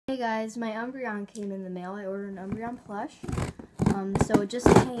Hey guys, my Umbreon came in the mail. I ordered an Umbreon plush. So it just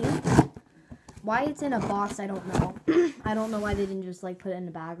came. Why it's in a box, I don't know. I don't know why they didn't just like put it in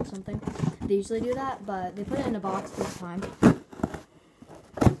a bag or something. They usually do that, but they put it in a box this time.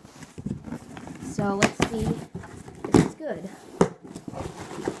 So let's see if it's good.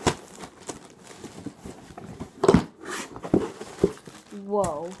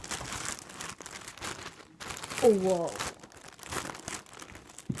 Whoa. Oh, whoa.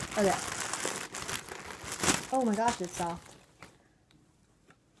 Okay. Oh my gosh, it's soft.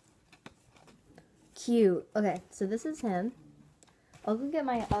 Cute. Okay, so this is him. I'll go get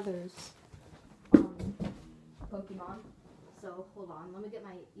my others. Pokemon. So, hold on. Let me get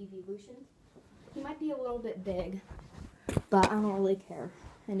my evolution. He might be a little bit big, but I don't really care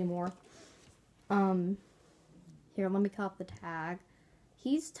anymore. Here, let me cop the tag.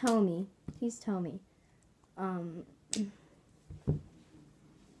 He's Tommy. He's Tommy.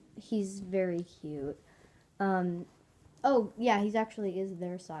 He's very cute. Oh, yeah, he's actually is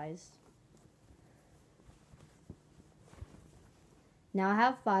their size. Now I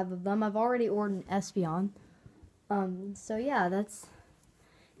have 5 of them. I've already ordered an Espeon. So yeah, that's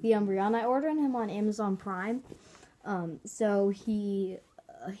the Umbreon. I ordered him on Amazon Prime. So he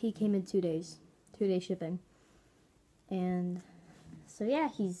came in 2 days. 2-day shipping. And so yeah,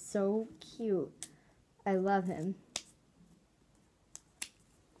 he's so cute. I love him.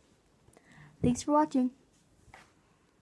 Thanks for watching.